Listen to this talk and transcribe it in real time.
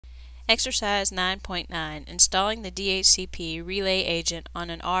Exercise 9.9 Installing the DHCP Relay Agent on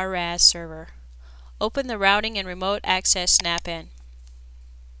an RAS server. Open the Routing and Remote Access snap-in.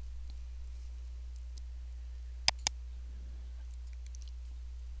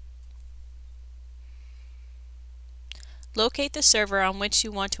 Locate the server on which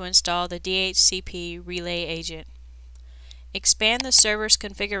you want to install the DHCP Relay Agent. Expand the server's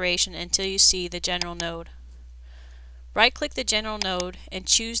configuration until you see the General node. Right-click the General node and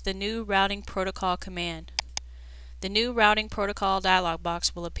choose the New Routing Protocol command. The New Routing Protocol dialog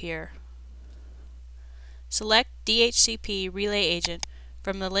box will appear. Select DHCP Relay Agent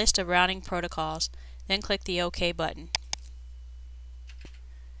from the list of routing protocols, then click the OK button.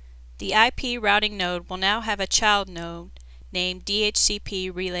 The IP routing node will now have a child node named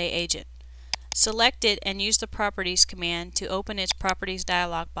DHCP Relay Agent. Select it and use the Properties command to open its Properties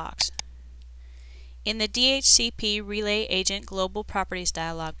dialog box. In the DHCP Relay Agent Global Properties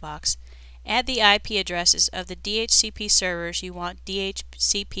dialog box, add the IP addresses of the DHCP servers you want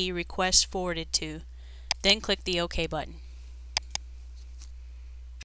DHCP requests forwarded to, then click the OK button.